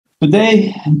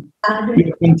Today,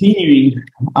 we are continuing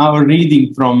our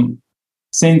reading from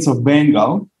Saints of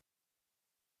Bengal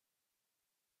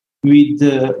with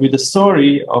the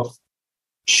story of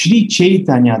Sri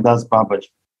Chaitanya Das Babaji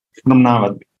from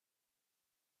Navadvip.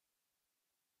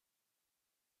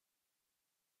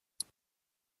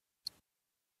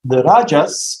 The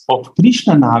Rajas of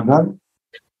Krishnanagar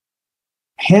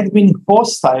had been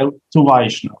hostile to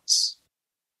Vaishnavas.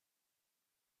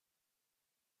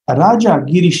 Raja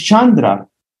Girishchandra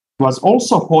was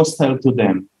also hostile to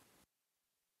them.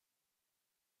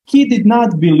 He did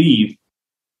not believe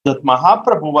that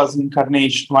Mahaprabhu was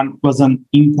an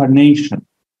incarnation.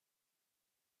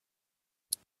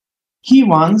 He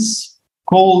once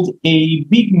called a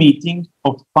big meeting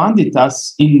of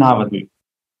Panditas in Navadvip.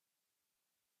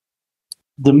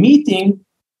 The meeting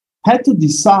had to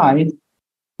decide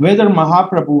whether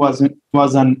Mahaprabhu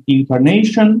was an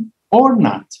incarnation or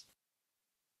not.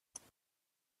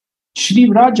 Sri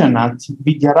Rajanath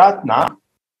Vidyaratna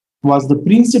was the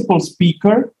principal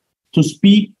speaker to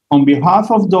speak on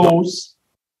behalf of those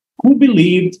who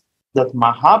believed that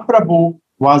Mahaprabhu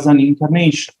was an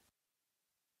incarnation.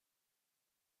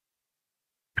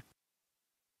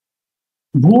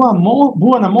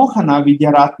 Bhuvana Mohana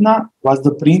Vidyaratna was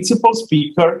the principal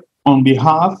speaker on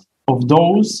behalf of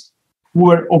those who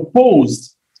were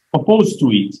opposed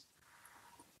to it.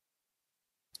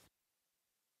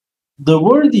 The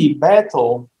wordy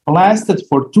battle lasted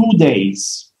for 2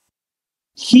 days.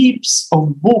 Heaps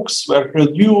of books were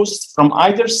produced from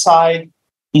either side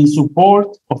in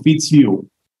support of its view.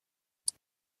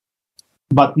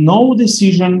 But no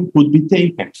decision could be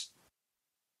taken.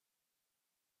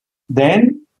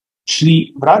 Then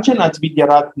Sri Rajanath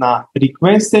Vidyaratna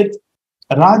requested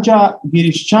Raja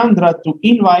Girishchandra to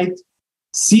invite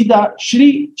Siddha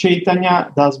Sri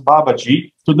Chaitanya Das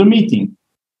Babaji to the meeting.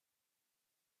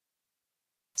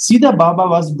 Siddha Baba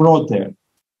was brought there.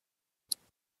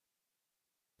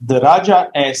 The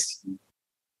Raja asked him,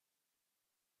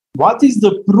 "What is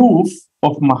the proof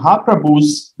of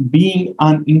Mahaprabhu's being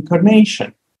an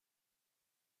incarnation?"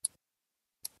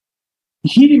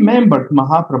 He remembered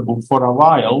Mahaprabhu for a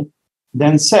while,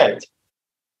 then said,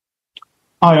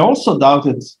 "I also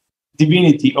doubted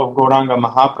divinity of Gauranga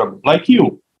Mahaprabhu, like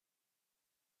you.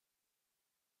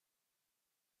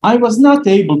 I was not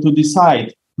able to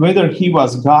decide whether he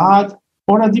was God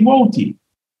or a devotee.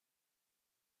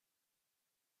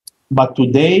 But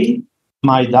today,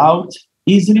 my doubt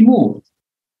is removed.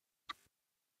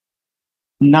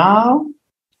 Now,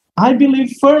 I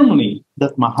believe firmly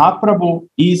that Mahaprabhu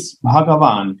is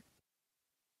Bhagavan,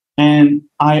 and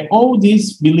I owe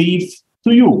this belief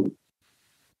to you.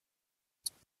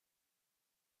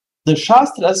 The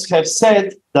Shastras have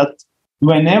said that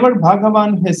whenever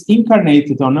Bhagavan has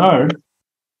incarnated on earth,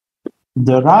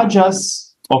 the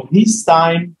Rajas of his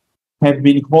time have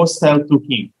been hostile to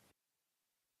him.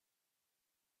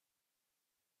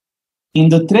 In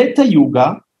the Treta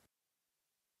Yuga,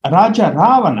 Raja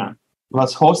Ravana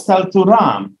was hostile to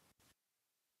Ram.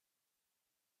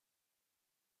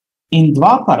 In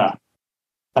Dwapara,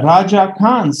 Raja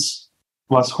Kans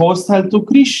was hostile to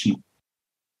Krishna.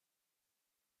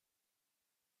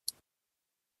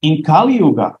 In Kali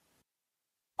Yuga,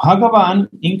 Bhagavan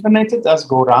incarnated as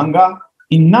Gauranga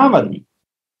in Navadvip.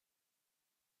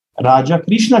 Raja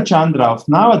Krishna Chandra of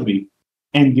Navadvip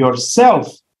and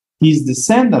yourself, his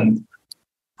descendant,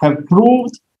 have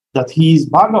proved that he is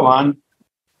Bhagavan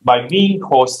by being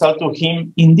hostile to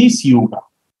him in this yuga.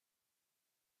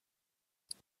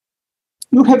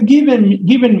 You have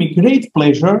given me great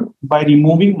pleasure by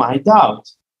removing my doubt.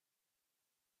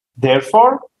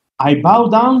 Therefore, I bow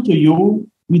down to you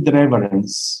with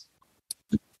reverence."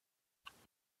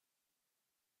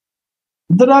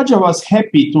 The Raja was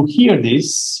happy to hear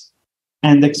this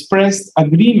and expressed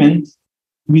agreement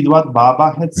with what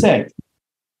Baba had said.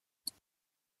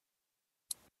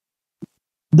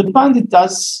 The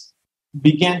Panditas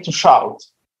began to shout,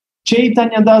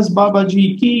 "Chaitanya Das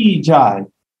Babaji ki jai."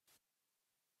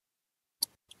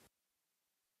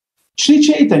 Sri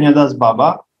Chaitanya Das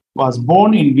Baba was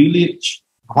born in village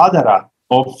Bhadara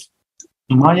of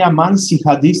Maya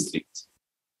Mansiha district.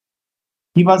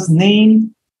 He was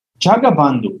named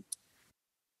Jagabandhu.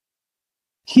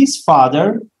 His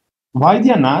father,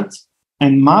 Vaidyanath,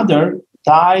 and mother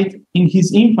died in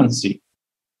his infancy,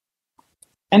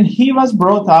 and he was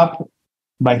brought up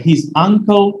by his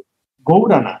uncle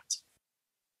Gauranath.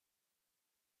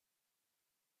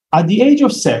 At the age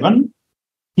of 7,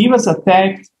 he was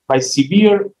attacked by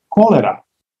severe cholera.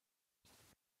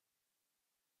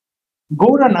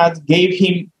 Gauranath gave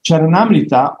him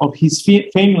Charanamrita of his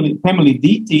family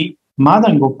deity,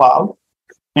 Madan Gopal,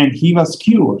 and he was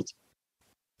cured.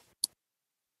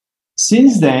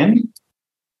 Since then,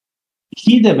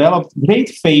 he developed great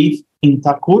faith in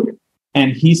Thakur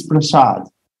and his prasad.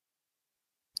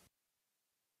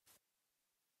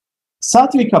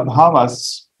 Sattvika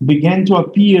bhavas began to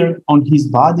appear on his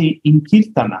body in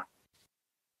Kirtana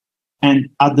and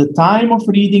at the time of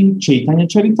reading Chaitanya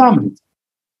Charitamrita.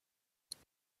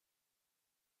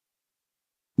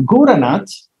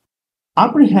 Gauranath,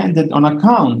 apprehended on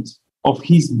account of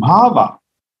his bhava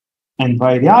and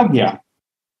vairagya,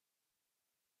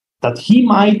 that he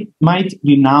might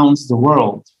renounce the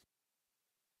world.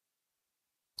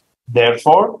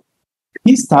 Therefore,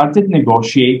 he started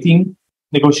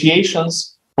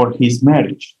negotiations for his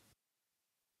marriage.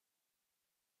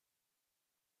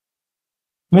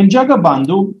 When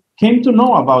Jagabandhu came to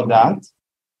know about that,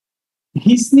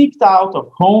 he sneaked out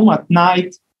of home at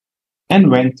night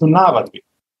and went to Navadvip.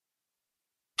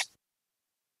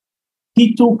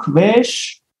 He took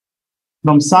Vesh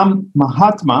from some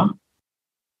Mahatma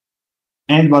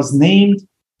and was named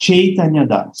Chaitanya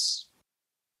Das.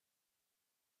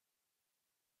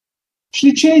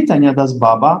 Sri Chaitanya Das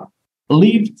Baba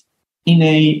lived in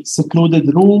a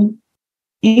secluded room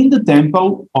in the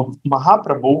temple of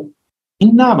Mahaprabhu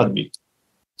in Navadvip.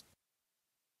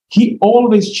 He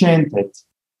always chanted,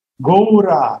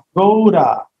 Gaura,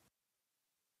 Gaura,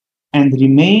 and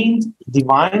remained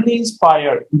divinely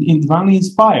inspired.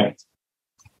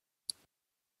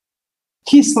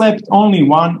 He slept only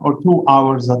 1 or 2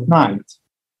 hours at night.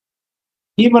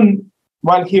 Even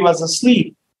while he was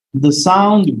asleep, the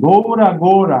sound Gaura,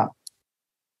 Gaura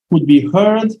could be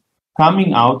heard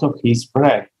coming out of his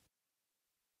breath.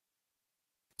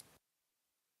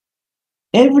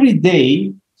 Every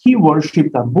day he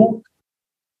worshipped a book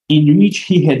in which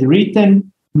he had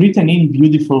written in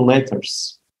beautiful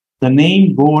letters the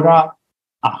name Gaura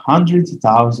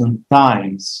 100,000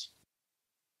 times.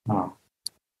 Oh.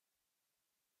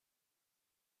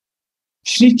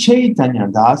 Sri Chaitanya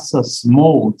Dasa's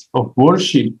mode of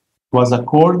worship was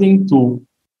according to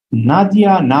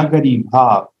Nadya Nagari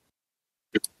Bhav.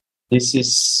 This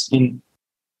is in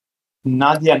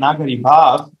Nadya Nagari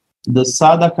Bhav. The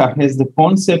sadhaka has the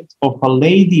concept of a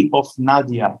lady of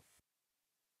Nadia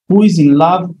who is in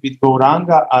love with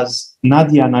Gauranga as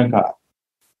Nadya Nagar,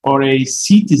 or a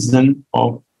citizen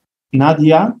of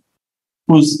Nadia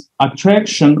whose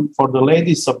attraction for the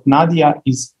ladies of Nadia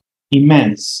is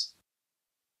immense.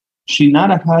 Sri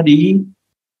Narahari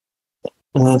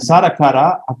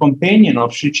Sarakara, a companion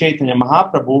of Sri Chaitanya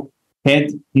Mahaprabhu, had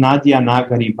Nadya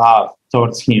Nagari Bhav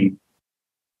towards him.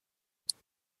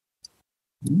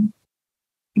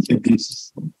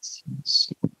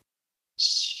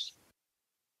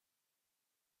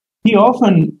 He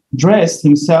often dressed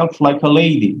himself like a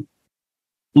lady,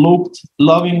 looked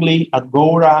lovingly at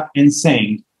Gaura and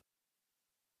sang,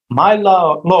 My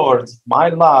love, Lord, my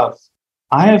love,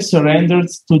 I have surrendered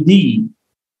to thee,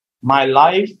 my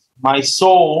life, my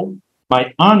soul,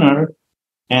 my honor,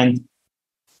 and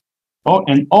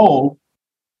all,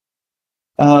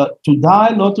 to thy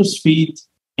lotus feet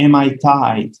am I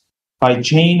tied by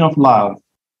chain of love.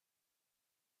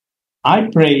 I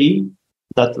pray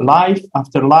that life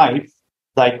after life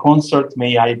thy consort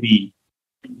may I be.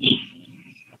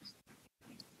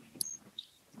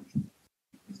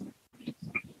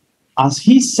 As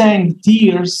he sang,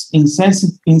 tears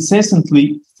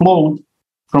incessantly flowed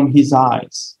from his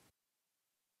eyes.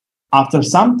 After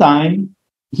some time,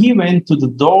 he went to the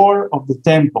door of the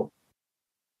temple.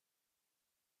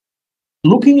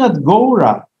 Looking at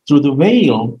Gaura through the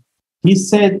veil, he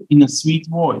said in a sweet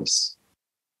voice,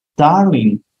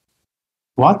 Darling,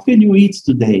 what will you eat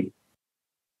today?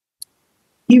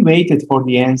 He waited for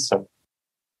the answer,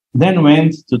 then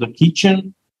went to the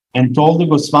kitchen and told the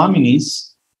Goswaminis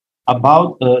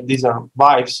about, these are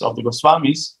wives of the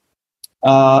Goswamis,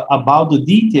 about the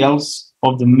details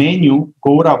of the menu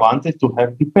Gaura wanted to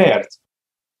have prepared.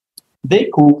 They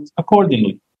cooked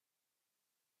accordingly.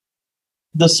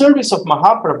 The service of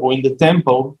Mahaprabhu in the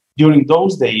temple during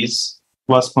those days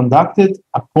was conducted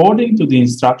according to the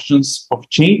instructions of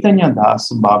Chaitanya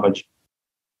Das Babaji.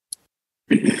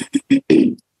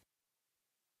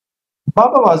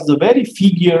 Baba was the very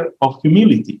figure of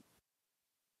humility.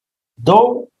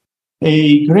 Though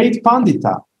a great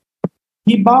Pandita,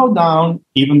 he bowed down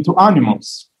even to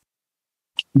animals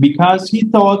because he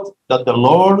thought that the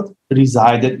Lord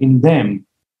resided in them.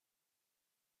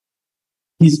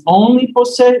 His only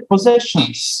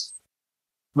possessions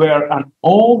were an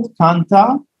old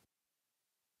kanta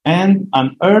and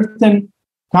an earthen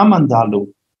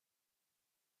kamandalu.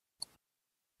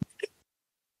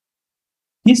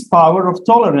 His power of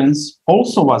tolerance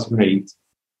also was great.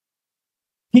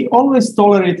 He always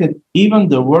tolerated even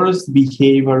the worst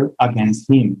behavior against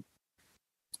him.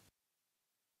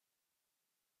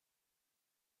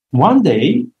 One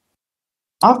day,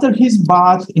 after his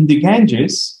bath in the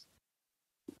Ganges,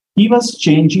 he was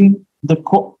changing the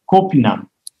kopina,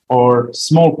 or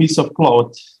small piece of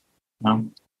cloth.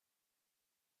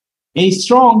 A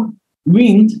strong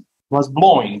wind was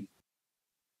blowing.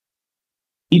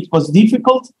 It was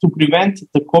difficult to prevent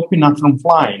the kopina from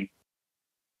flying.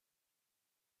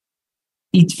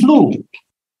 It flew,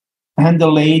 and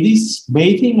the ladies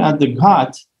bathing at the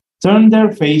ghat turned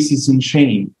their faces in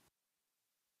shame.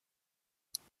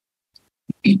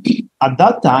 At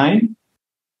that time,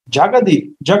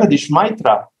 Jagadish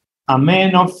Maitra, a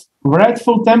man of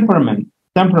wrathful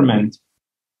temperament,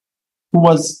 who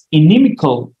was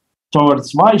inimical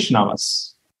towards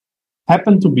Vaishnavas,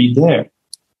 happened to be there.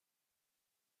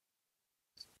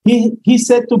 He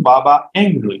said to Baba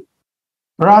angrily,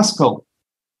 "Rascal,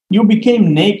 you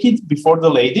became naked before the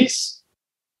ladies?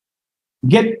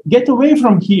 Get away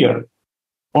from here,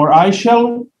 or I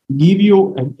shall give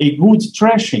you a good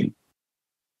thrashing."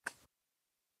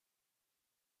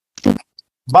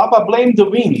 Baba blamed the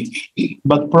wind,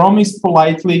 but promised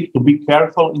politely to be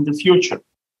careful in the future.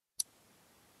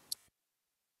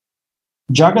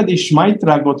 Jagadish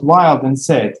Maitra got wild and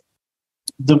said,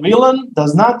 "The villain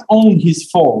does not own his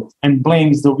fault and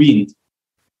blames the wind,"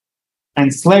 and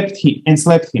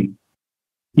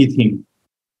hit him.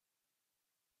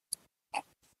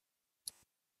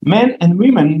 Men and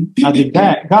women at the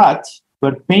ghat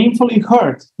were painfully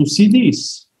hurt to see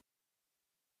this.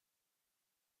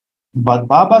 But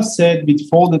Baba said with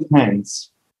folded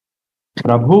hands,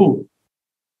 "Prabhu,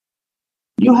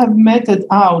 you have meted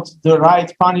out the right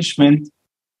punishment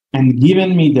and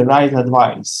given me the right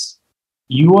advice.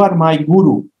 You are my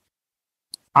guru.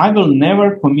 I will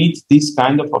never commit this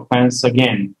kind of offense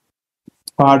again.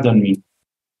 Pardon me."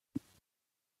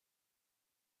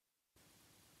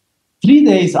 3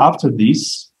 days after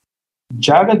this,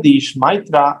 Jagadish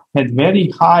Maitra had very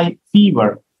high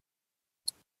fever.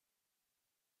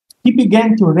 He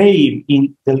began to rave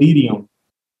in delirium.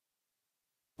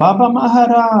 "Baba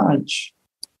Maharaj,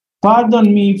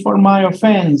 pardon me for my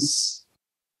offense."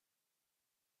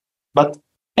 But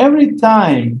every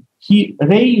time he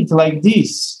raved like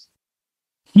this,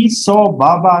 he saw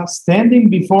Baba standing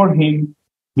before him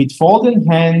with folded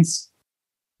hands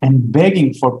and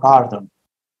begging for pardon.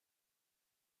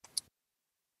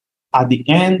 At the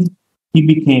end, he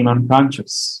became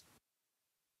unconscious.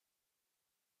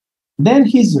 Then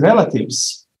his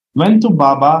relatives went to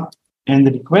Baba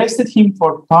and requested him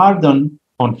for pardon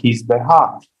on his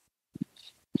behalf.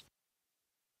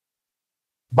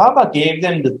 Baba gave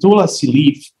them the tulasi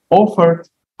leaf offered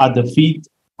at the feet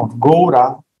of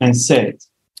Gaura and said,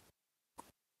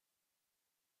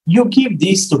 "You give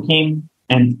this to him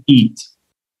and eat.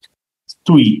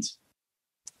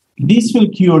 This will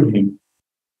cure him."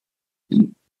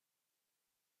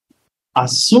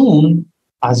 As soon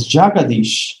as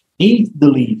Jagadish ate the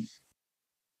leaf,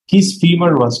 his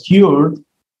fever was cured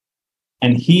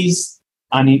and his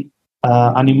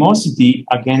animosity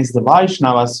against the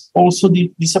Vaishnavas also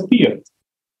disappeared.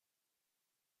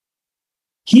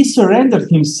 He surrendered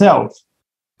himself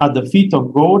at the feet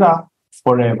of Gaura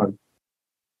forever.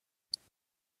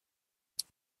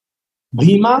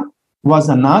 Bhima was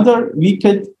another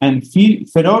wicked and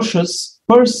ferocious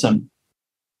person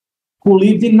who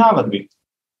lived in Navadvip.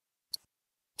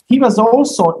 He was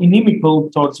also inimical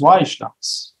towards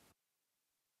Vaishnavas.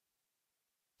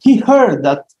 He heard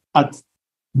that at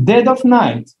dead of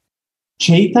night,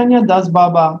 Chaitanya Das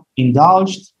Baba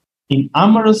indulged in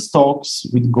amorous talks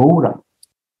with Gaura.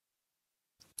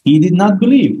 He did not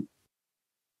believe.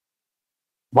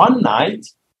 One night,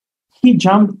 he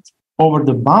jumped over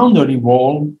the boundary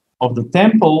wall of the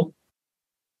temple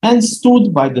and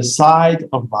stood by the side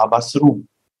of Baba's room.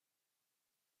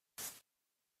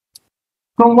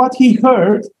 From what he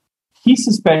heard, he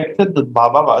suspected that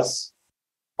Baba was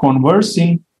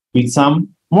conversing with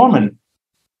some woman.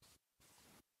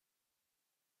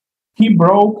 He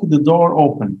broke the door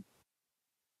open.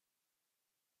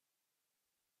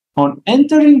 On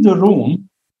entering the room,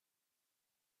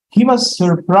 he was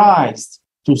surprised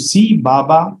to see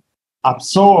Baba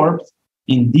absorbed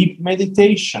in deep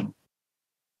meditation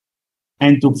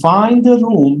and to find the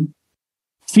room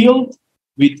filled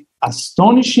with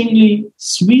astonishingly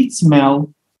sweet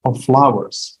smell of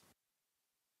flowers.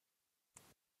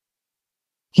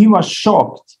 He was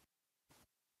shocked.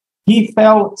 He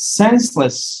fell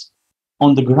senseless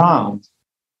on the ground.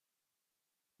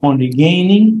 On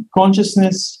regaining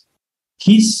consciousness,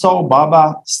 he saw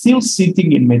Baba still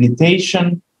sitting in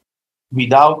meditation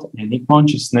without any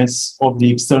consciousness of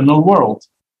the external world.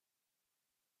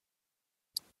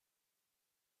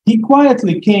 He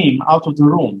quietly came out of the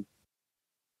room.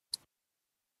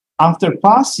 After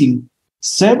passing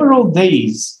several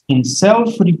days in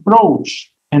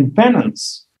self-reproach and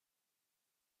penance,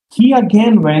 he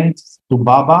again went to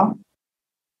Baba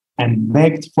and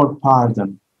begged for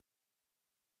pardon.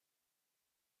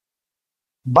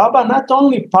 Baba not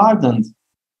only pardoned,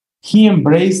 he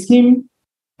embraced him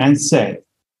and said,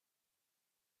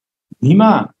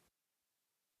 Bhima,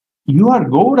 you are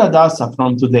Gauradasa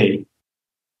from today.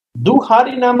 Do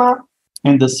Harinama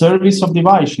and the service of the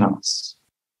Vaishnavas.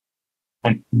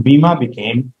 And Bhima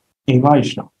became a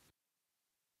Vaishnava.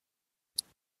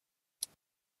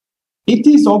 It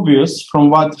is obvious from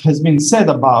what has been said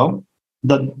above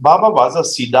that Baba was a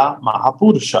Siddha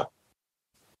Mahapurusha.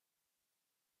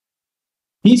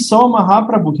 He saw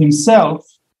Mahaprabhu himself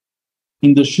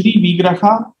in the Sri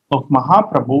Vigraha of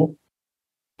Mahaprabhu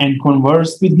and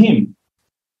conversed with him.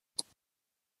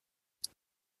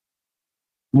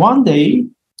 One day,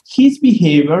 his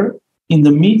behavior in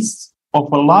the midst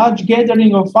of a large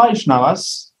gathering of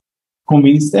Vaishnavas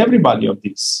convinced everybody of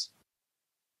this.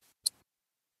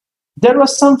 There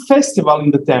was some festival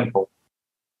in the temple.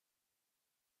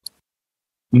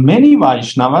 Many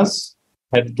Vaishnavas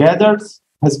had gathered.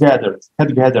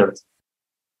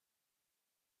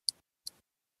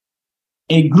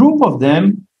 A group of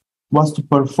them was to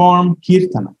perform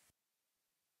kirtana.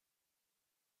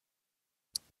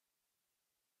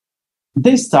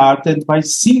 They started by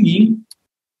singing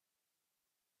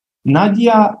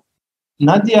Nadia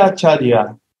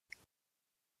Charya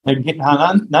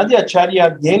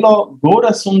Gelo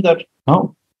Gora Sundar.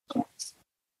 No?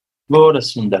 Gora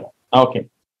Sundara. Okay.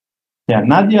 Yeah,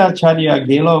 Nadia Charya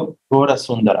Gelo Gora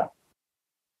Sundara.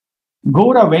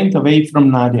 Gora went away from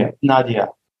Nadia.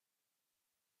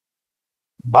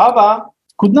 Baba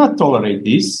could not tolerate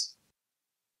this.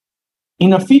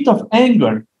 In a fit of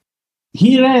anger,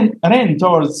 he ran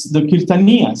towards the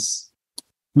Kirtaniyas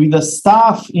with a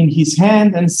staff in his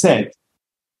hand and said,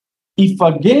 If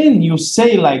again you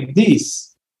say like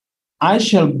this, I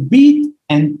shall beat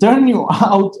and turn you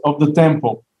out of the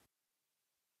temple.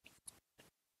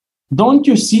 Don't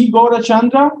you see,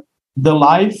 Gaurachandra, the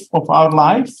life of our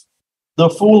life, the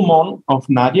full moon of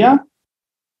Nadia,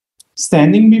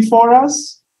 standing before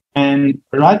us and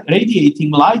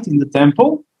radiating light in the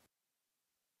temple?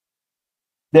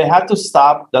 They had to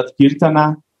stop that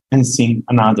kirtana and sing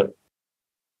another.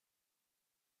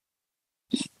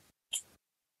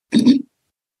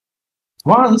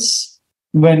 Once,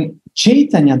 when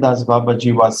Chaitanya Das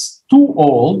Babaji was too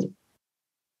old,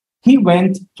 he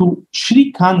went to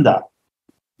Sri Khanda,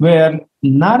 where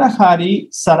Narahari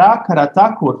Sarakara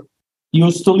Thakur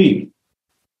used to live.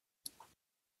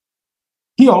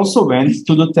 He also went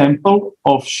to the temple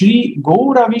of Sri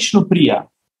Gaura Vishnupriya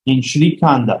in Sri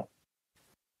Khanda.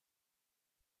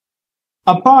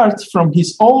 Apart from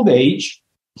his old age,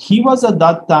 he was at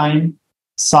that time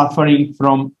suffering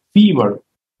from fever.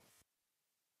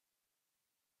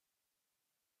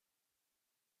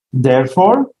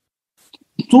 Therefore,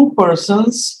 two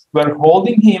persons were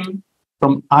holding him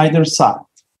from either side.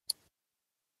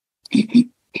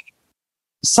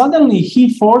 Suddenly,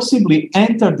 he forcibly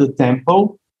entered the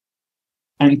temple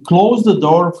and closed the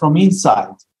door from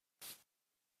inside.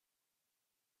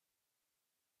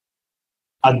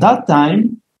 At that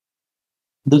time,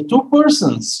 the two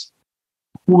persons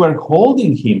who were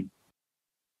holding him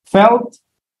felt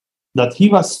that he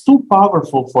was too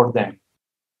powerful for them.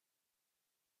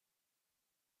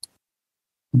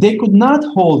 They could not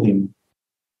hold him.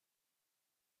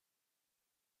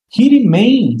 He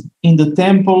remained in the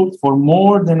temple for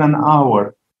more than an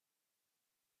hour.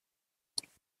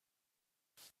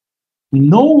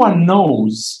 No one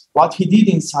knows what he did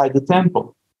inside the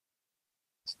temple.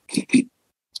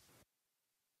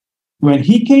 When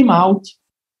he came out,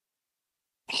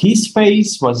 his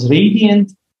face was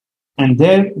radiant and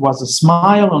there was a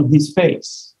smile on his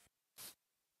face.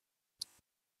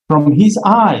 From his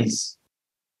eyes,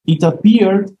 it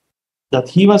appeared that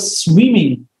he was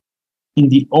swimming in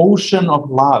the ocean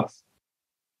of love.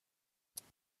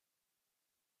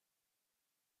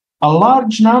 A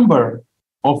large number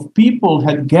of people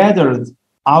had gathered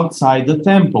outside the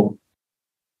temple.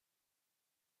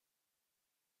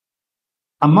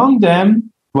 Among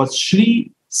them was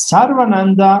Sri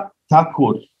Sarvananda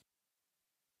Thakur,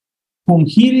 whom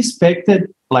he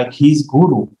respected like his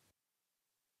guru.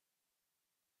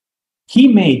 He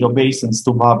made obeisance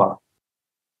to Baba.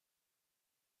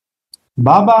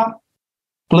 Baba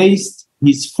placed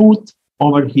his foot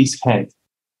over his head.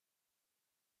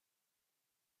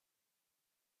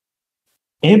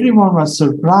 Everyone was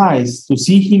surprised to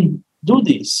see him do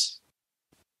this.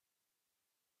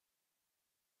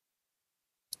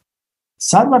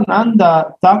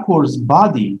 Sarvananda Thakur's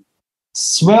body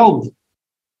swelled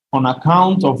on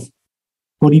account of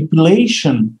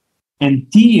horripilation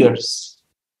and tears.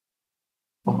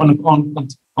 Sarvananda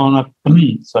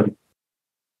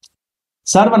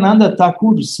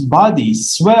Thakur's body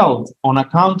swelled on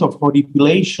account of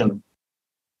horripilation,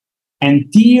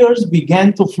 and tears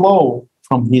began to flow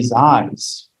from his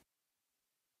eyes.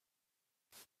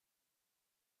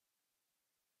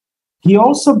 He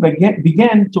also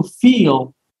began to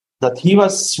feel that he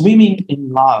was swimming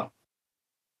in love.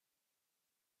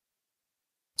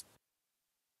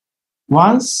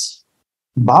 Once,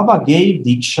 Baba gave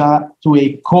Diksha to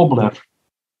a cobbler.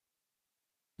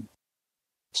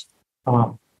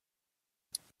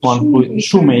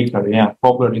 Shoemaker, yeah,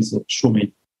 cobbler is a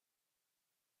shoemaker.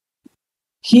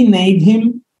 He named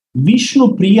him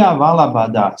Vishnu Priya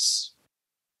Vallabha Das.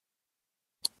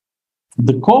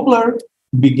 The cobbler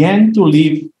began to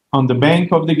live on the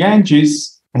bank of the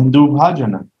Ganges and do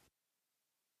bhajana.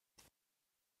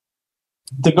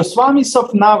 The Goswamis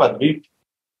of Navadvip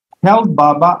held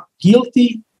Baba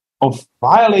guilty of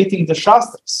violating the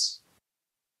Shastras.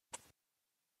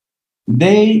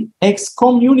 They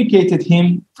excommunicated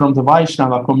him from the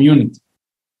Vaishnava community.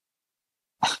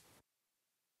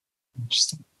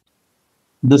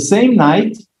 The same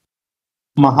night,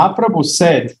 Mahaprabhu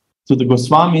said to the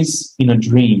Goswamis in a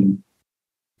dream,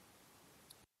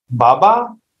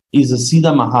 Baba is a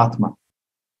Siddha Mahatma.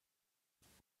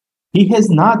 He has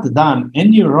not done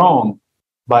any wrong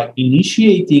by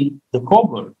initiating the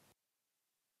cobbler.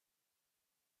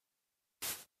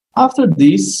 After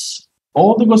this,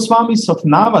 all the Goswamis of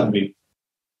Navadvip,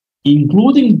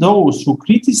 including those who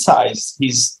criticized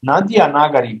his Nadia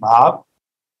Nagari Bhav,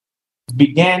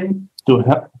 began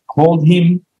to hold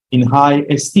him in high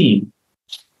esteem.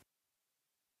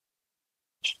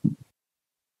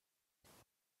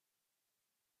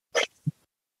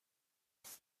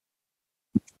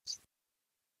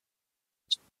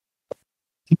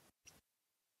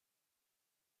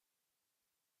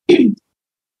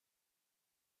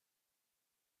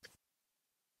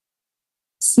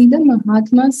 Siddha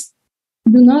Mahatmas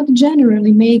do not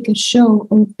generally make a show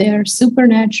of their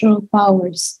supernatural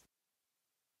powers.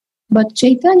 But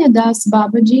Chaitanya Das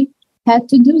Babaji had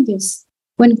to do this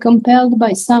when compelled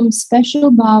by some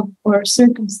special bhav or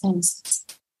circumstances.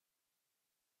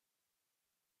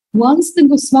 Once the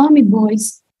Goswami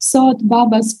boys sought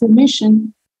Baba's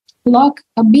permission to pluck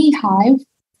a beehive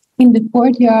in the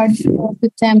courtyard of the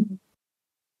temple.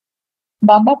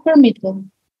 Baba permitted.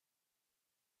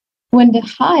 When the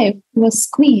hive was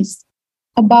squeezed,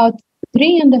 about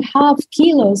 3.5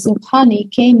 kilos of honey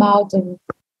came out of it.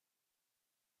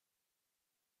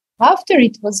 After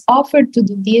it was offered to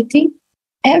the deity,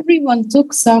 everyone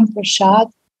took some prasad.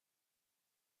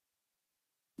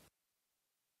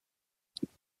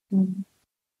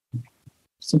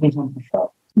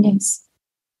 Yes.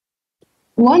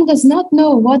 One does not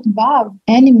know what bhav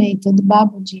animated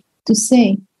Babaji to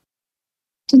say,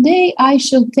 today I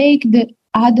shall take the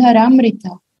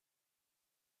Adharamrita,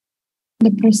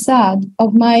 the prasad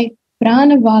of my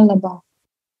Prana Vallabha,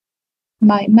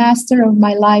 my master of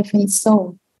my life and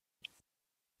soul,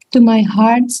 to my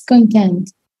heart's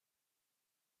content.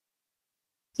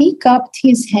 He cupped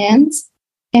his hands,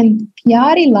 and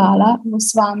Pyari Lala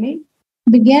Goswami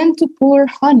began to pour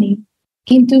honey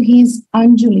into his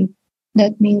anjali,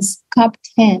 that means cupped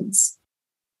hands.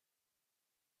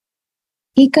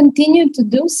 He continued to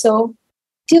do so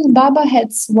till Baba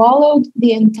had swallowed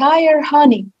the entire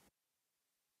honey.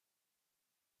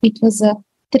 It was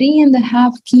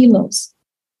 3.5 kilos,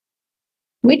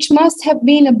 which must have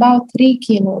been about 3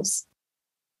 kilos.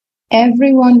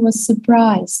 Everyone was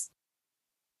surprised.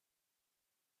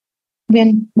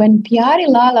 When Pyari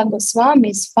Lala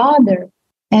Goswami's father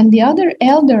and the other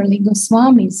elderly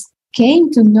Goswamis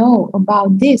came to know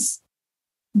about this,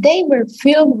 they were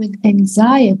filled with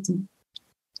anxiety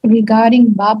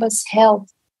regarding Baba's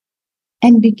health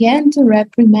and began to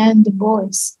reprimand the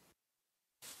boys.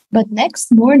 But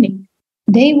next morning,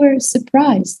 they were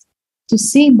surprised to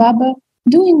see Baba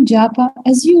doing japa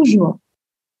as usual.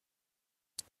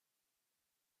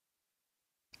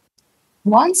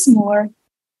 Once more,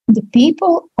 the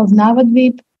people of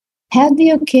Navadvip had the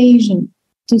occasion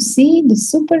to see the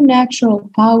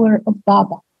supernatural power of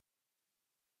Baba.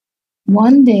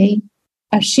 One day,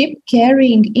 a ship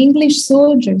carrying English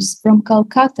soldiers from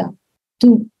Calcutta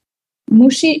to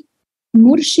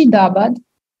Murshidabad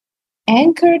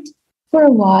anchored for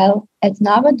a while at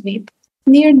Navadvip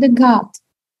near the Ghat,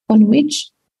 on which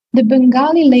The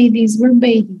Bengali ladies were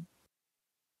bathing.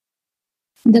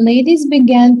 The ladies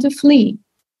began to flee,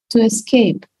 to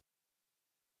escape.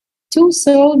 Two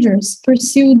soldiers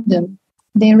pursued them.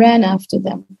 They ran after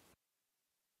them.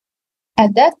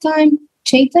 At that time,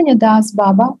 Chaitanya Das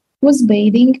Baba was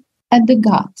bathing at the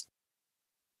Ghat.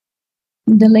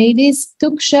 The ladies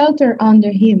took shelter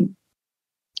under him.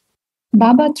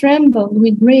 Baba trembled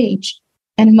with rage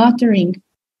and muttering,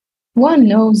 "One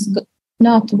knows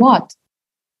not what."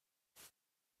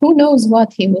 Who knows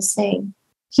what he was saying?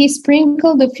 He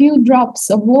sprinkled a few drops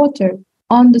of water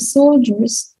on the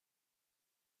soldiers.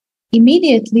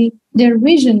 Immediately, their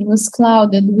vision was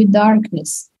clouded with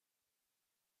darkness.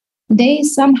 They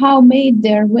somehow made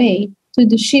their way to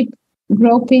the ship,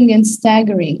 groping and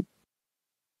staggering.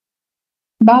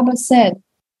 Baba said,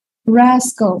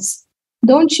 "Rascals,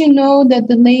 don't you know that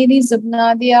the ladies of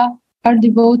Nadia are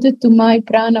devoted to my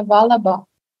Prana Vallabha?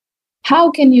 How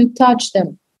can you touch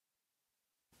them?"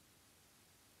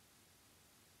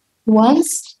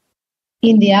 Once,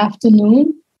 in the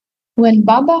afternoon, when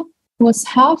Baba was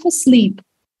half asleep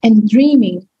and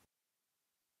dreaming,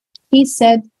 he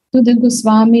said to the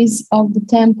Goswamis of the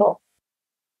temple,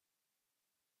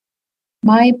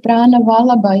 "My Prana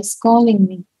Vallabha is calling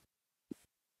me.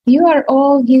 You are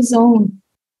all his own.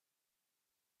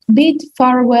 Bid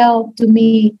farewell to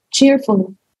me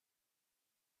cheerfully."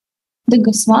 The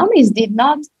Goswamis did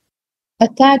not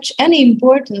attach any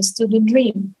importance to the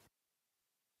dream.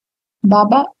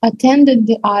 Baba attended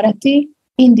the arati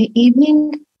in the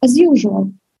evening as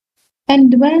usual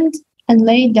and went and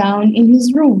lay down in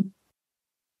his room.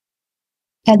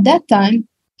 At that time,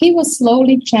 he was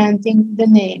slowly chanting the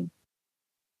name.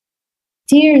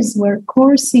 Tears were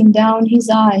coursing down his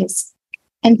eyes,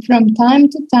 and from time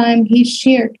to time he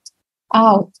shrieked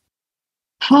out,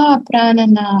 "Ha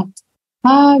Prananath,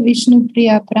 Ha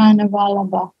Vishnupriya Prana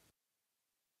Vallabha."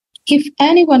 If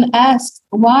anyone asked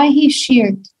why he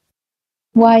shrieked,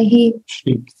 why he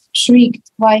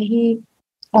shrieked, why he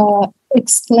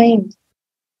exclaimed,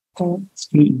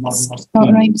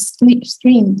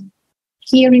 screamed,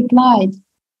 he replied,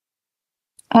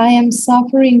 "I am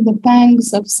suffering the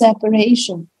pangs of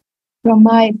separation from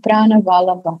my Prana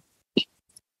Vallabha.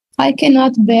 I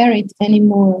cannot bear it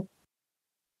anymore."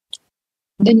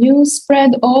 The news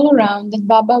spread all around that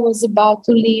Baba was about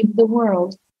to leave the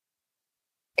world.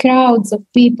 Crowds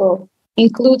of people,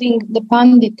 including the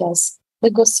Panditas, the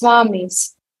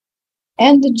Goswamis,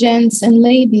 and the gents and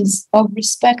ladies of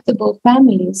respectable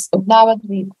families of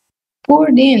Navadvip,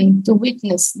 poured in to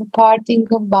witness the parting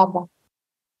of Baba.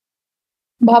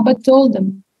 Baba told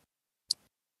them,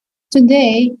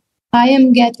 "Today I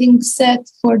am getting set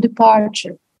for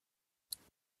departure.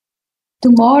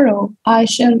 Tomorrow I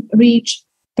shall reach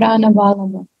Prana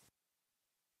Vallabha."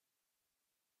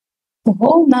 The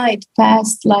whole night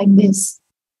passed like this.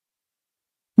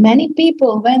 Many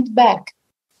people went back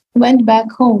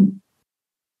home.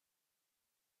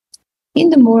 In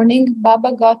the morning,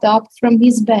 Baba got up from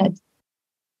his bed.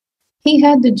 He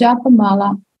had the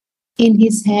Japamala in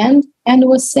his hand and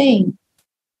was saying,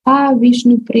 "Ha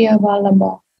Vishnupriya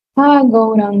Vallabha, Ha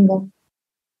Gauranga."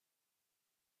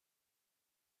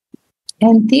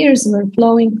 And tears were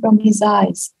flowing from his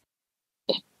eyes.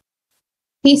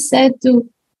 He said to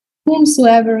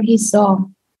whomsoever he saw,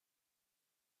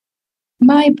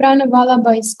 "My Prana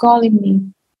Vallabha is calling me.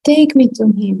 Take me to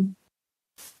him."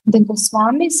 The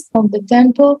Goswamis of the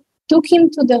temple took him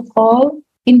to the hall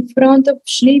in front of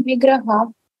Shri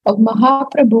Vigraha of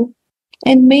Mahaprabhu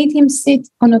and made him sit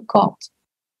on a cot.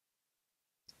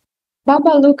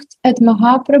 Baba looked at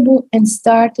Mahaprabhu and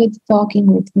started talking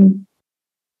with him.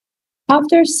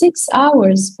 After 6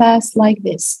 hours passed like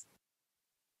this.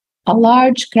 A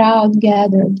large crowd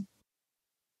gathered.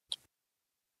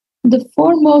 The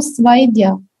foremost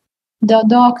Vaidya, the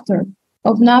doctor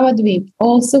of Navadvip,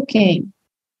 also came.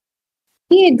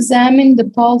 He examined the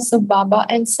pulse of Baba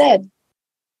and said,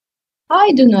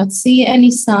 "I do not see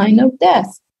any sign of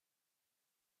death."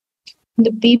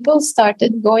 The people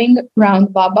started going round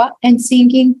Baba and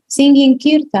singing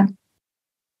kirtan.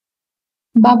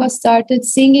 Baba started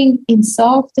singing in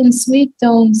soft and sweet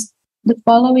tones the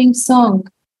following song,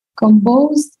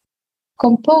 composed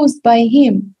by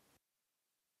him.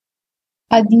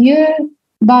 Adieu,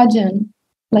 bhajan,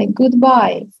 like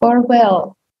goodbye,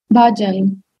 farewell,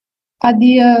 bhajan.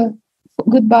 Adieu,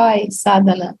 goodbye,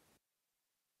 sadhana.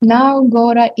 Now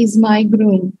Gora is my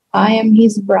groom, I am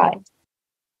his bride.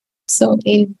 So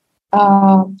in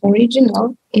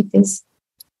original, it is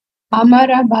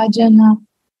Amara bhajana,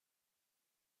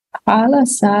 Hala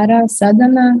Sara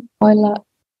Sadhana, Oila,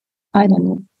 I don't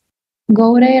know.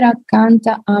 Gaure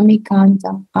Rakanta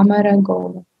Amikanta, Amara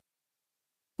Gora.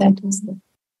 That was the.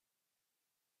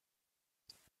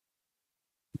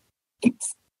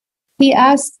 He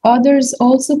asked others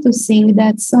also to sing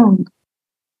that song.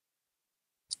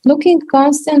 Looking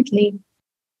constantly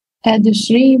at the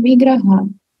Sri Vigraha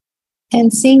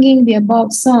and singing the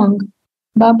above song,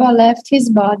 Baba left his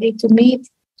body to meet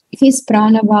his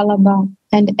Prana Vallabha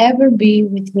and ever be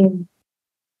with him.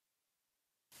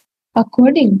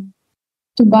 According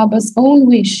to Baba's own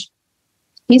wish,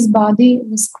 his body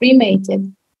was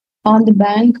cremated on the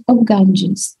bank of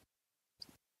Ganges.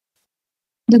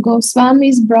 The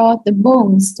Goswamis brought the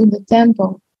bones to the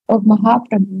temple of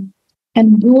Mahaprabhu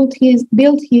and built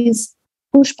his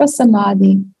Pushpa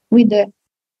Samadhi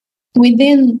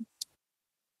within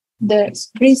the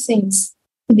precincts,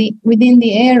 within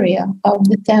the area of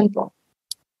the temple.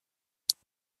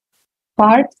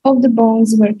 Part of the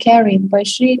bones were carried by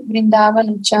Sri Vrindavan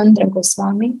Chandra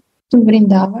Goswami to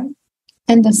Vrindavan,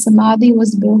 and the Samadhi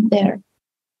was built there.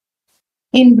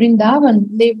 In Vrindavan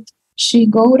lived Sri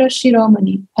Gaura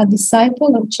Shiromani, a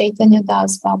disciple of Chaitanya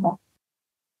Das Baba.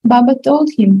 Baba told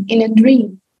him in a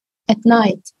dream at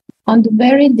night, on the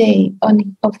very day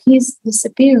of his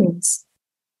disappearance,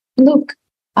 "Look,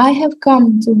 I have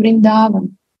come to Vrindavan."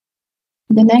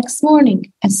 The next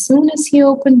morning, as soon as he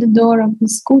opened the door of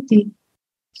his kuti,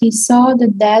 he saw the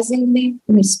dazzlingly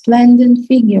resplendent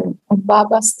figure of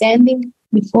Baba standing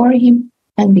before him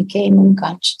and became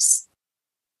unconscious.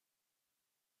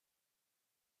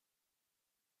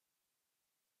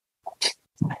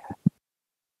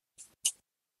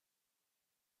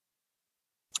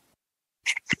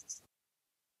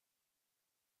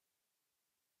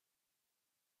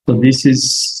 So this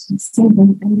is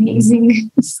an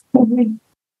amazing story.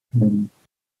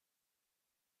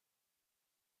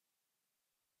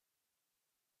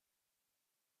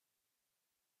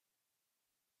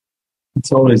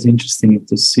 It's always interesting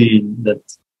to see that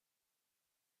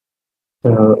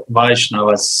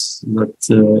Vaishnavas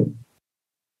that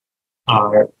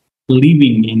are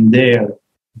living in their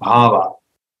bhava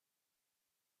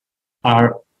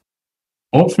are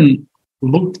often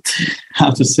looked,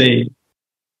 how to say,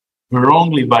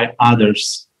 wrongly by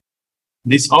others.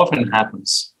 This often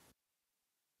happens.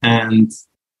 And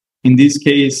in this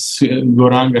case,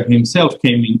 Gauranga himself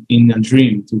came in a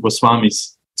dream to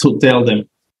Goswamis to tell them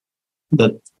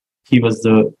that he was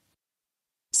the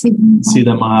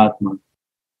Siddha Mahatma.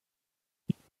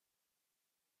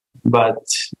 But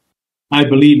I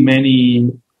believe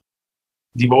many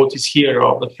devotees here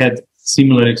had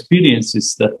similar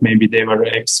experiences, that maybe they were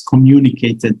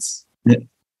excommunicated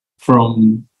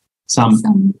from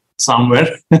somewhere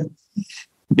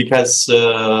because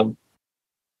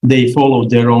they followed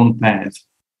their own path.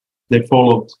 They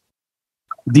followed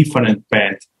different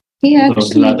path. He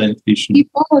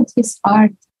followed his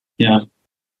heart. Yeah.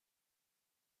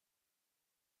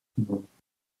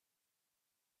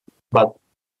 But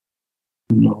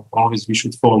always we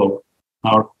should follow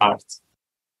our heart.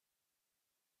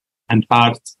 And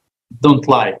heart don't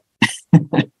lie.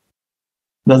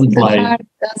 Doesn't lie. Heart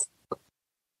does.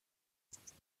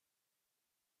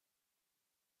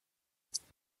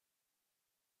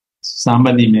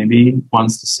 Somebody maybe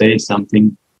wants to say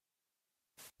something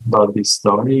about this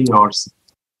story or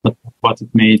what it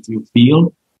made you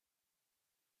feel.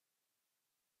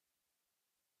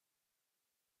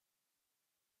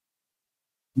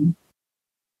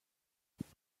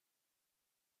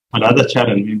 Radha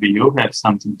Charan, maybe you have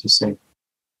something to say.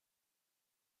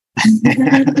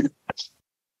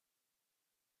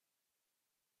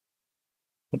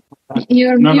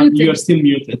 You're muted. You are still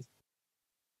muted.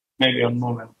 Maybe on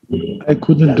moment. I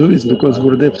couldn't do it because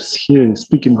Gurudev's here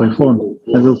speaking by phone.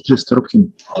 I will just drop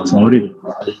him. Sorry.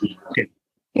 Okay.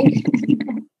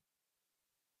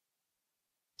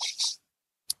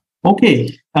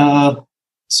 Okay.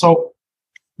 So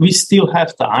we still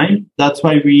have time. That's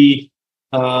why we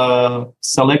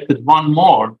selected one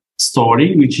more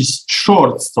story, which is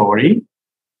short story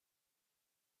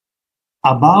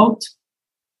about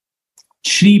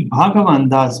Sri Bhagavan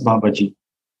Das Babaji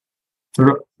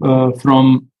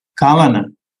from Kavana.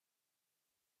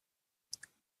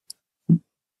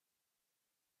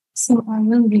 So I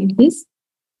will read this.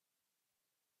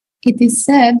 It is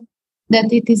said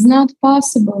that it is not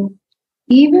possible,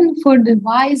 even for the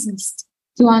wisest,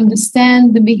 to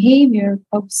understand the behavior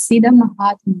of Siddha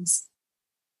Mahatmas.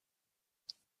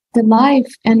 The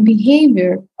life and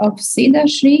behavior of Siddha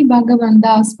Sri Bhagavan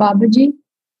Das Babaji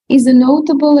is a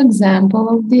notable example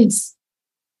of this.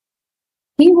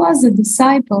 He was a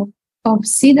disciple of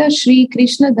Siddha Sri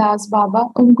Krishna Das Baba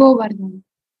of Govardhan.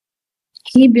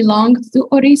 He belonged to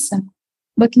Orissa,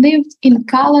 but lived in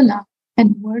Kalana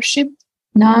and worshipped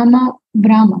Nama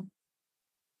Brahma.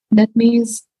 That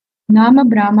means Nama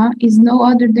Brahma is no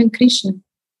other than Krishna,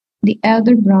 the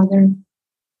elder brother.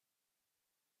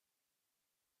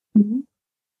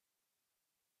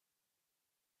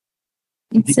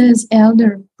 It says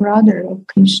elder brother of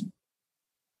Krishna.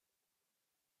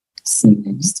 See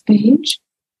next page.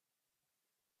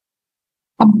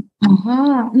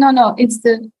 No, it's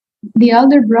the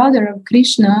elder brother of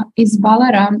Krishna is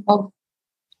Balaram of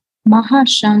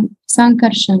Sankarshan.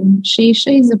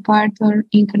 Shesha is a part or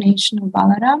incarnation of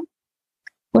Balaram.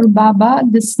 For Baba,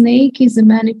 the snake is a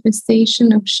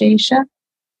manifestation of Shesha,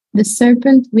 the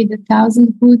serpent with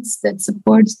 1,000 hoods that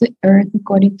supports the earth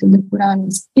according to the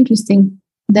Puranas. Interesting.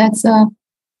 That's a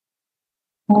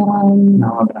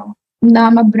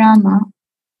Nama Brahma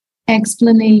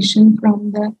explanation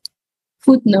from the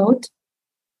footnote.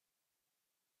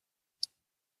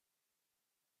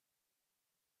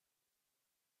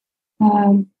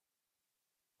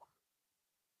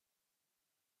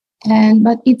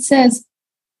 But it says,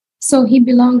 so he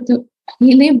lived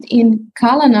in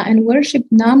Kalana and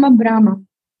worshipped Nama Brahma.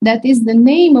 That is the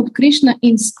name of Krishna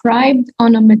inscribed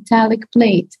on a metallic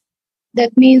plate.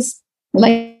 That means,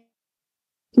 like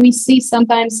we see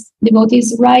sometimes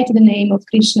devotees write the name of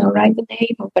Krishna, write the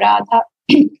name of Radha,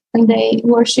 and they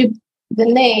worship the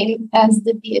name as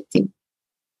the deity.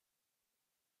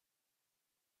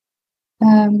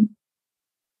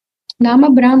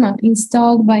 Nama Brahma,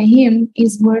 installed by him,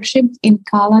 is worshipped in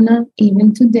Kalana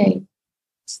even today.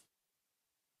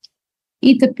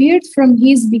 It appeared from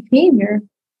his behavior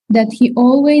that he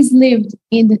always lived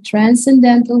in the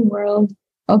transcendental world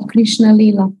of Krishna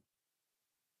Lila.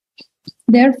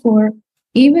 Therefore,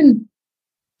 even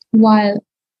while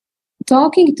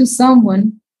talking to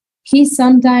someone, he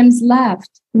sometimes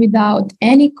laughed without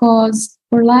any cause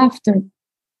for laughter.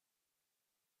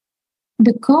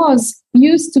 The cause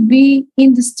used to be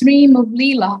in the stream of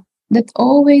Lila that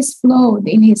always flowed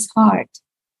in his heart.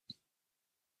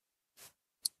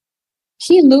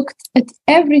 He looked at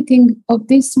everything of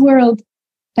this world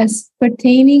as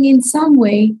pertaining in some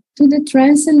way to the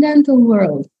transcendental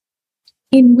world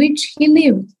in which he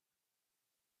lived.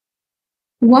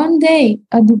 One day,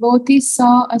 a devotee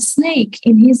saw a snake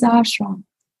in his ashram.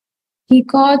 He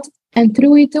caught and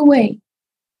threw it away.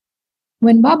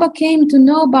 When Baba came to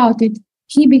know about it,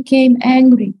 he became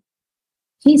angry.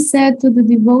 He said to the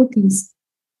devotees,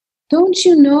 "Don't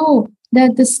you know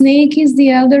that the snake is the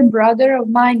elder brother of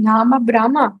my Nama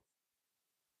Brahma?"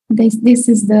 This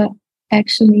is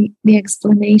actually the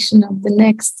explanation of the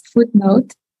next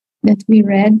footnote that we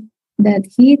read, that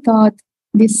he thought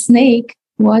this snake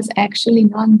was actually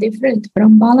not different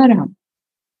from Balaram.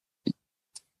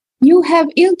 "You have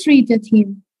ill-treated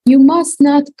him. You must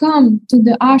not come to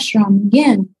the ashram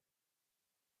again."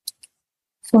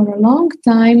 For a long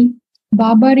time,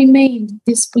 Baba remained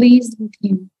displeased with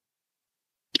him.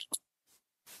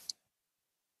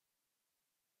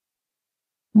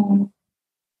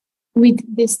 With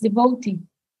this devotee.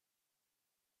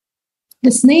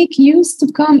 The snake used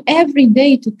to come every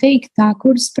day to take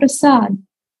Thakur's prasad.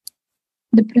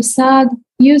 The prasad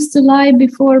used to lie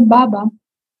before Baba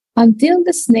until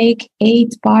the snake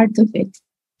ate part of it.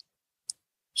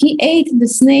 He ate the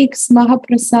snake's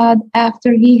Mahaprasad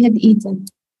after he had eaten.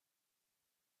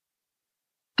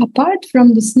 Apart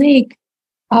from the snake,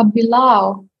 a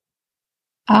Bilao,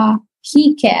 a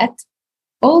he-cat,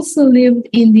 also lived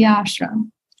in the ashram.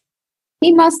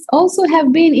 He must also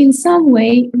have been in some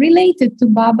way related to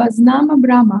Baba's Nama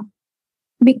Brahma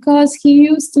because he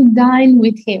used to dine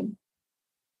with him.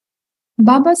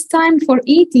 Baba's time for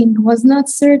eating was not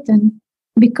certain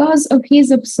because of his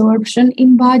absorption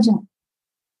in bhajan.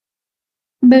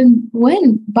 But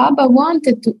when Baba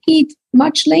wanted to eat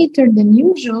much later than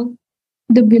usual,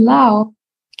 the Bilao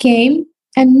came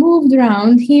and moved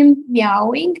around him,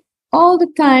 meowing all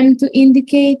the time to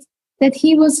indicate that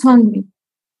he was hungry.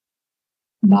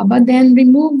 Baba then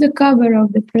removed the cover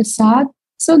of the prasad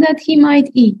so that he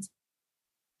might eat.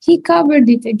 He covered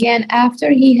it again after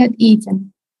he had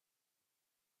eaten.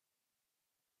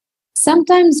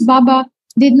 Sometimes Baba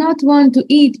did not want to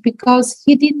eat because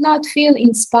he did not feel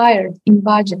inspired in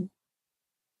bhajan.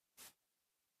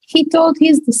 He told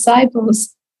his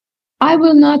disciples, "I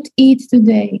will not eat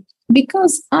today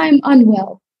because I'm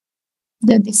unwell."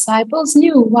 The disciples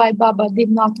knew why Baba did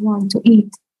not want to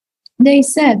eat. They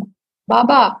said,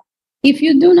 "Baba, if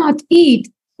you do not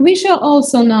eat, we shall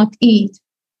also not eat."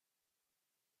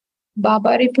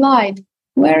 Baba replied,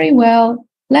 "Very well,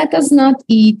 let us not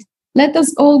eat. Let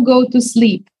us all go to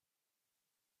sleep."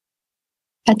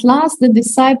 At last the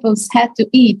disciples had to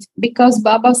eat because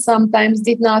Baba sometimes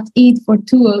did not eat for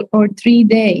 2 or 3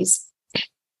 days.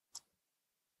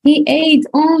 He ate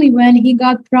only when he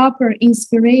got proper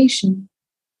inspiration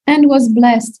and was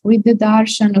blessed with the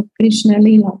darshan of Krishna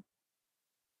Lila.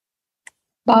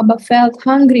 Baba felt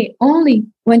hungry only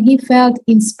when he felt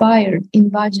inspired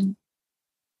in bhajan.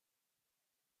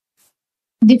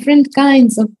 Different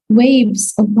kinds of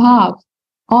waves of bhav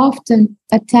often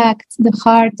attacked the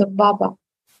heart of Baba.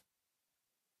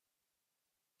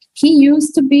 He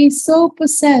used to be so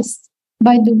possessed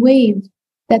by the wave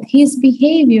that his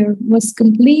behavior was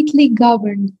completely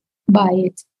governed by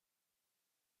it.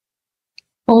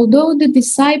 Although the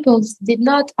disciples did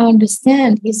not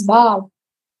understand his bhav,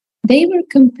 they were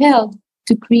compelled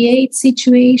to create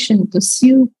situation to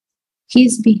suit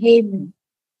his behavior.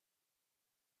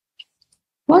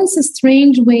 Once a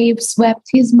strange wave swept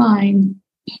his mind.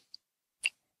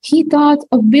 He thought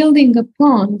of building a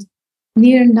pond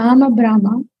near Nama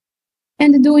Brahma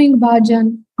and doing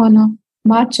bhajan on a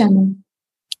machana,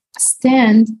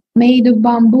 stand made of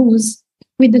bamboos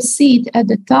with a seat at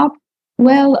the top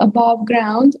well above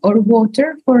ground or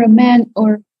water for a man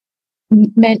or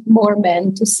more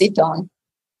men to sit on.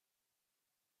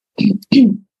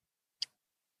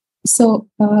 So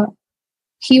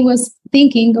he was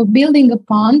thinking of building a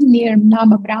pond near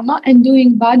Nama Brahma and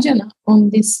doing bhajana on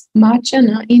this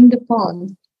machana in the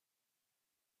pond.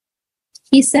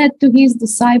 He said to his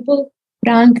disciple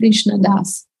Ram Krishna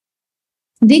Das,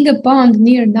 "Dig a pond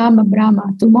near Nama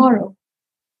Brahma tomorrow."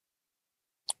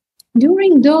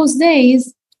 During those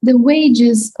days, the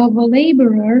wages of a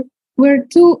laborer were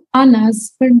 2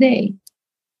 annas per day.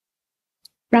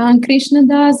 Ram Krishna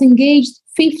Das engaged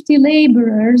 50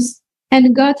 laborers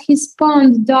and got his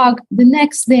pond dug the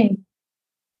next day.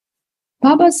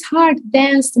 Baba's heart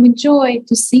danced with joy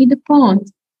to see the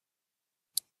pond.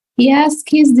 He asked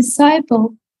his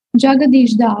disciple,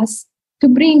 Jagadish Das, to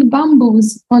bring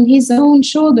bamboos on his own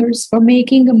shoulders for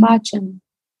making a machan.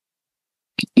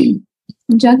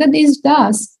 Jagadish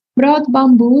Das brought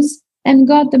bamboos and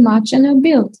got the machana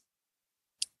built.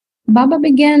 Baba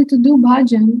began to do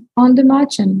bhajan on the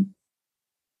machan.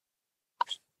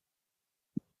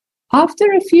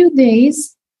 After a few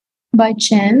days, by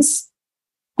chance,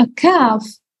 a calf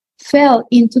fell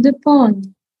into the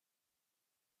pond.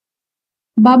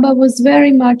 Baba was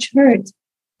very much hurt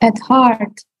at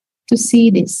heart to see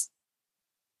this.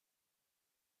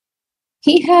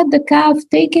 He had the calf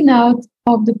taken out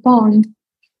of the pond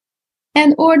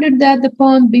and ordered that the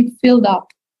pond be filled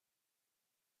up.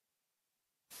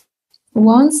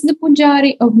 Once the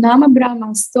pujari of Nama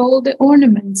Brahma stole the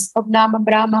ornaments of Nama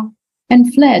Brahma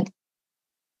and fled,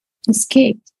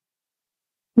 escaped,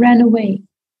 ran away.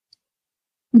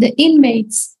 The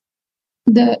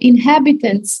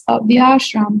inhabitants of the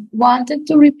ashram wanted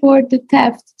to report the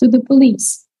theft to the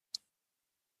police.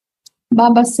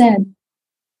 Baba said,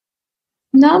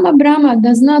 Nama Brahma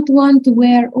does not want to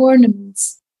wear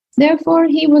ornaments, therefore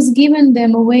he was given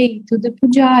them away to the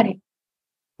pujari.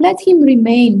 Let him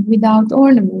remain without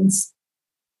ornaments.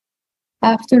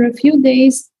 After a few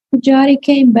days, pujari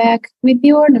came back with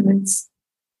the ornaments.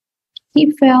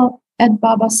 He fell at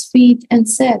Baba's feet and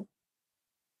said,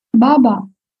 Baba,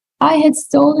 I had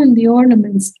stolen the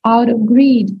ornaments out of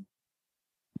greed.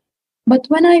 But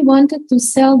when I wanted to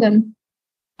sell them,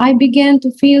 I began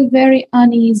to feel very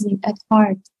uneasy at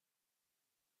heart.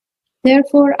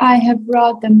 Therefore, I have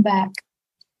brought them back.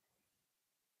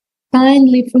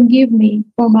 Kindly forgive me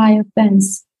for my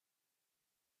offense.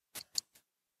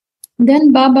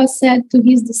 Then Baba said to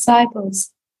his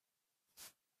disciples,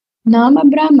 Nama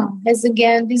Brahma has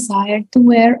again desired to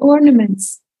wear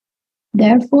ornaments.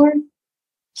 Therefore,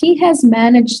 he has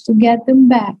managed to get them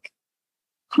back.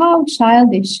 How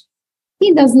childish!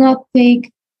 He does not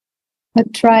take a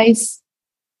trice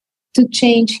to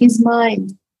change his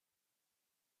mind.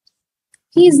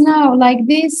 He is now like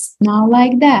this, now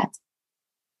like that.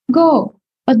 Go,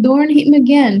 adorn him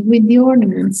again with the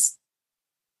ornaments.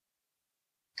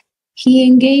 He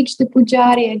engaged the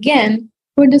pujari again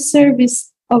for the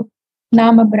service of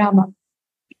Nama Brahma.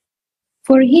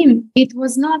 For him, it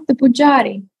was not the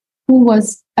pujari who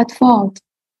was at fault,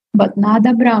 but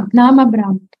Nama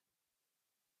Brahma.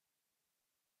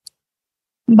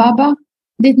 Baba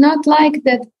did not like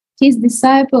that his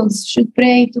disciples should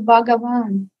pray to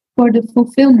Bhagavan for the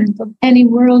fulfillment of any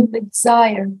worldly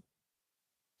desire.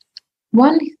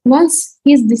 Once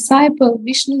his disciple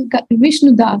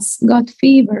Vishnudas got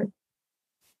fever.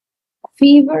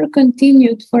 Fever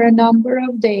continued for a number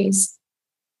of days.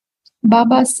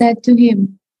 Baba said to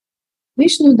him,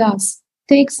 Vishnudas,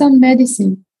 take some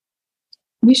medicine.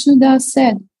 Vishnudas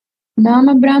said,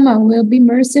 Nama Brahma will be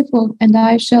merciful and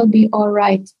I shall be all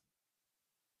right.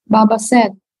 Baba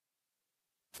said,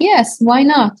 Yes, why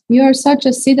not? You are such a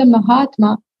Siddha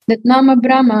Mahatma that Nama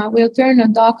Brahma will turn a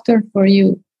doctor for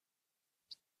you.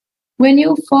 When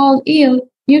you fall ill,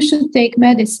 you should take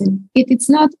medicine. It is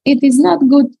not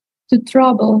good to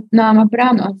trouble Nama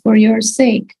Brahma for your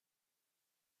sake.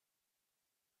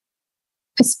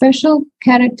 A special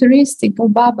characteristic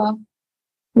of Baba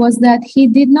was that he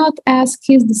did not ask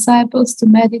his disciples to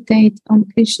meditate on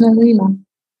Krishna Lila,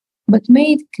 but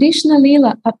made Krishna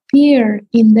Lila appear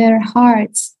in their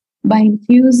hearts by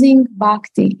infusing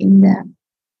bhakti in them.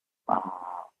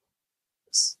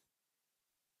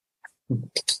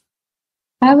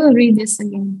 I will read this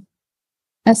again.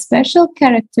 A special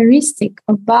characteristic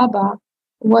of Baba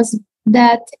was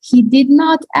that he did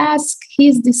not ask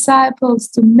his disciples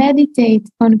to meditate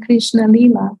on Krishna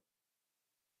Lila,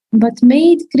 but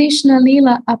made Krishna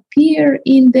Lila appear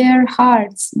in their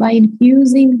hearts by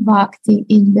infusing bhakti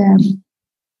in them.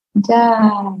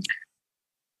 Yeah.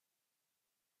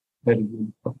 Very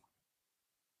beautiful.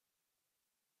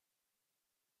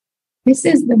 This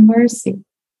is the mercy,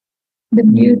 the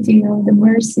beauty of the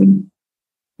mercy.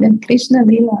 Then Krishna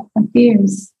Lila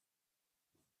appears.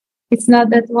 It's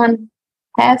not that one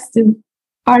has to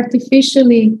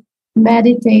artificially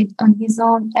meditate on his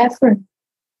own effort,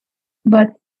 but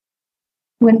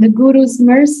when the Guru's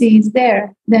mercy is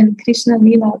there, then Krishna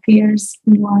Lila appears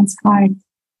in one's heart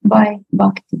by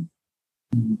bhakti.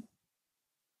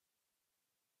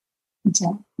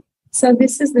 Yeah. So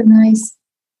this is the nice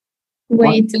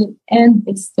way to end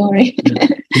this story.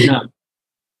 Yeah.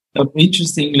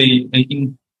 Interestingly,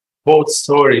 in both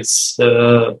stories,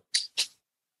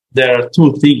 there are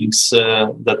two things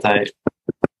that I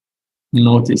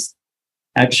noticed.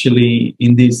 Actually,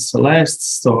 in this last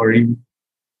story,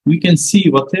 we can see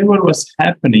whatever was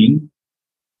happening,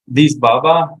 this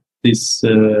Baba, this,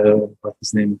 what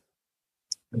is his name?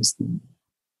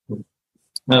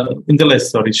 In the last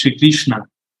story, Sri Krishna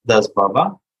Das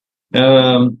Baba,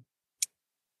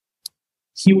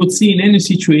 he would see in any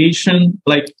situation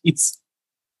like it's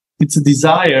a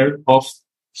desire of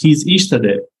his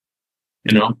Ishtadev,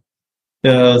 you know.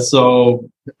 So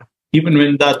even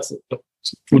when that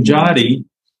Pujari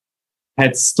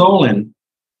had stolen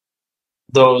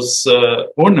those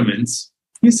ornaments,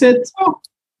 he said, "Oh,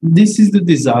 this is the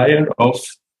desire of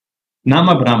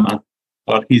Nama Brahma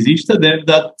or his Ishtadev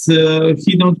that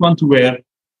he don't want to wear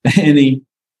any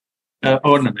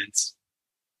ornaments."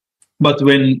 But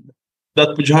when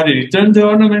that Pujari returned the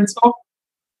ornaments, oh,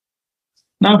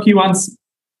 now he wants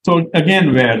to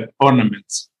again wear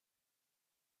ornaments.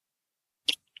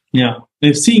 Yeah,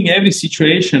 they're seeing every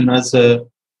situation as their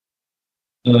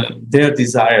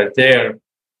desire, their,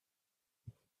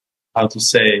 how to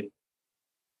say,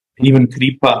 even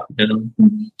kripa, you know,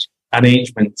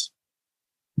 arrangement.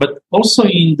 But also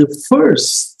in the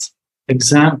first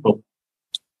example,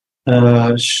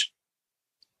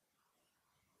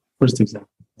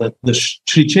 that the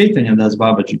Sri Chaitanya Das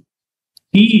Babaji,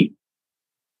 he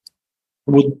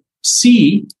would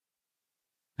see,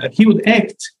 he would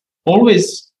act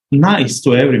always nice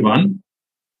to everyone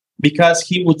because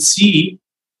he would see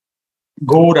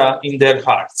Gaura in their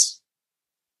hearts.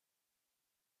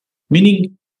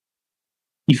 Meaning,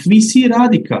 if we see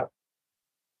Radhika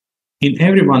in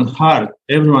everyone's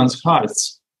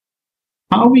hearts,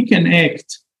 how we can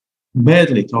act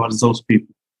badly towards those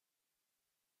people?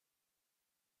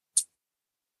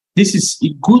 This is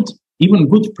even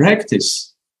good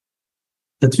practice,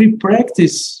 that we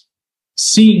practice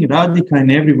seeing Radhika in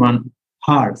everyone's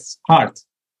heart,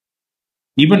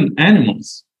 even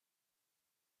animals,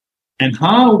 and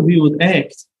how we would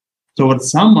act towards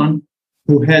someone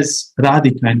who has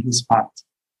Radhika in his heart.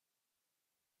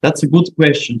 That's a good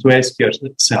question to ask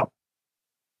yourself.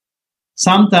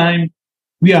 Sometimes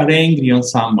we are angry on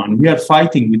someone, we are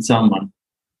fighting with someone,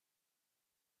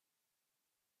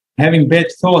 having bad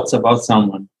thoughts about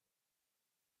someone.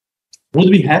 Would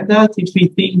we have that if we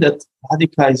think that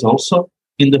Radhika is also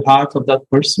in the heart of that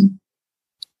person?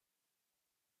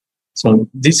 So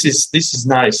this is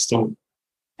nice to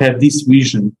have this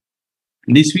vision.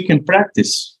 And this we can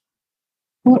practice.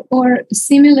 Or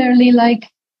similarly,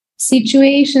 like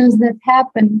situations that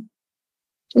happen,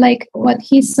 like what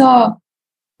he saw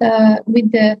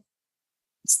with the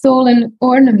stolen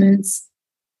ornaments,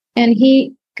 and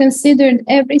he considered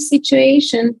every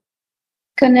situation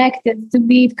connected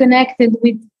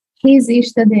with his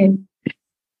Ishtadev.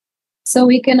 So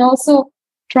we can also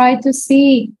try to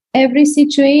see every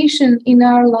situation in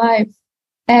our life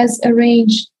as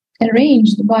arranged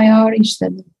by our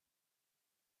Ishtadev.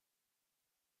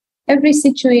 Every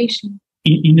situation.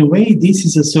 In a way, this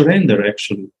is a surrender,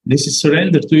 actually. This is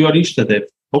surrender to your Ishtadev.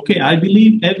 Okay, I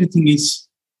believe everything is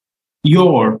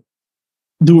your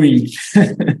doing.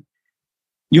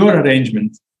 your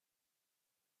arrangement.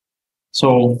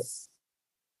 So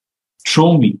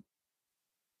show me.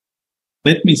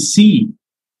 Let me see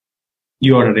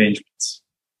your arrangements.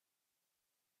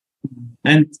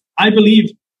 And I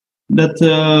believe that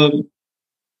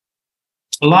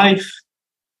life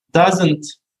doesn't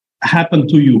happen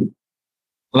to you.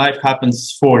 Life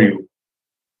happens for you.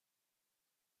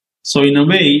 So in a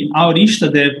way, our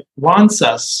Ishtadev wants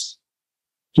us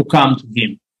to come to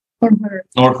him. Or her.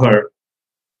 Or her.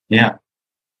 Yeah.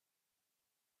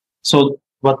 So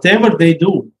whatever they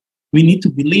do, we need to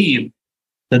believe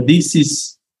that this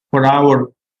is for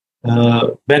our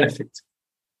benefit.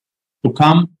 To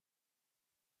come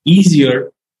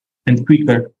easier and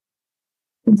quicker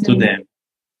to them.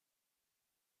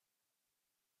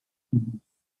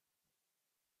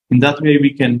 In that way,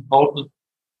 we can also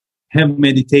have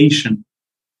meditation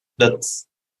that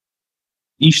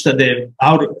Ishtadev,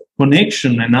 our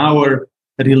connection and our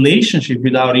relationship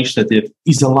with our Ishtadev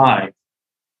is alive.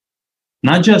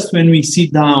 Not just when we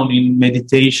sit down in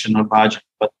meditation or bhajan,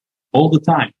 but all the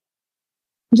time.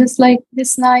 Just like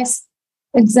this nice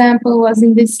example was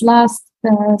in this last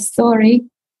story,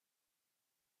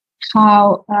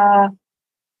 how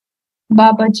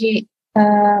Babaji,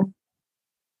 what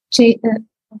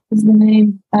is the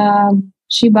name?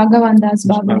 Shri Bhagavandas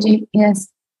Babaji, yes.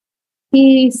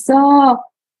 He saw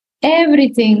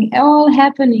everything, all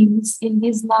happenings in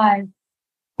his life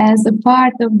as a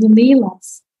part of the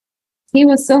Leelas. He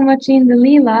was so much in the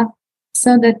Leela,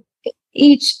 so that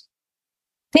each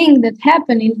thing that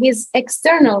happened in his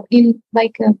external, in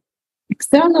like a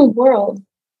external world,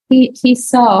 he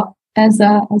saw as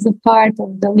a part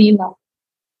of the Leela.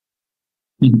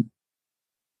 Mm-hmm.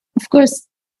 Of course,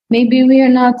 maybe we are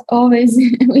not always,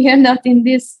 we are not in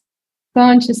this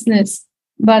consciousness,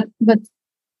 but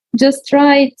just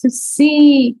try to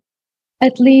see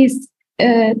at least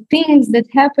things that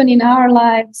happen in our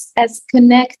lives as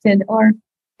connected or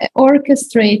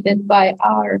orchestrated by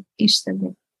our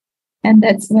Ishtadev. And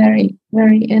that's very,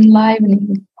 very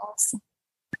enlivening also.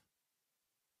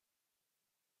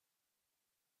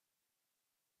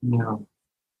 Yeah.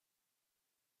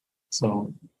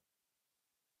 So,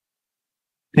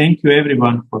 thank you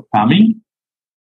everyone for coming.